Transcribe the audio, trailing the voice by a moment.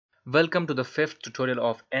Welcome to the fifth tutorial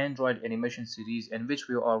of Android animation series in which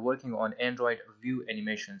we are working on Android view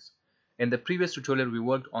animations. In the previous tutorial we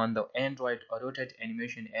worked on the Android rotate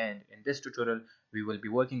animation, and in this tutorial we will be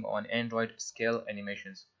working on Android scale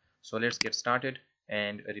animations. So let's get started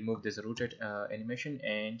and remove this rotate animation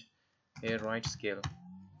and here write scale.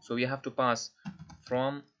 So we have to pass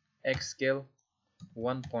from X scale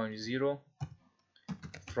 1.0,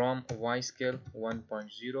 from Y scale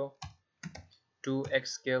 1.0 to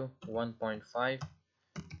X scale 1.5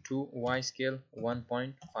 to Y scale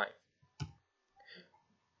 1.5,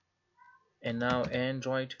 and now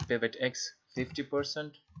Android pivot X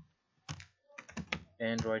 50%,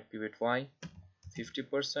 Android pivot Y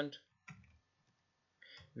 50%.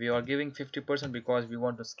 We are giving 50% because we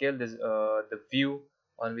want to scale this the view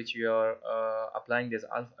on which we are applying this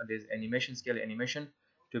animation scale animation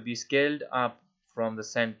to be scaled up from the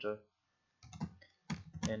center,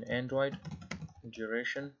 and Android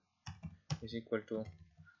duration is equal to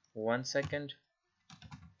 1 second,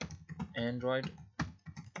 Android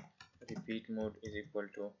repeat mode is equal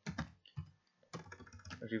to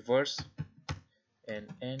reverse,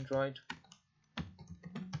 and Android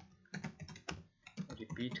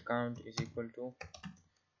repeat count is equal to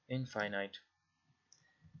infinite.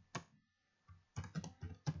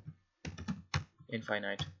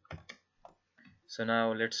 So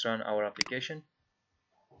now let's run our application.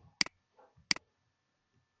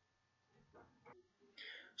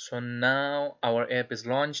 So now our app is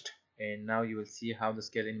launched, and now you will see how the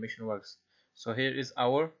scale animation works. So here is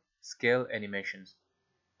our scale animations.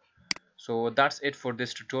 So that's it for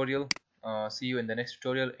this tutorial. See you in the next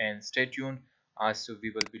tutorial, and stay tuned as we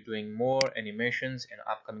will be doing more animations in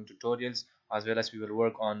upcoming tutorials, as well as we will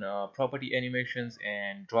work on property animations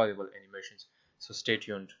and drawable animations. So stay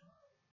tuned.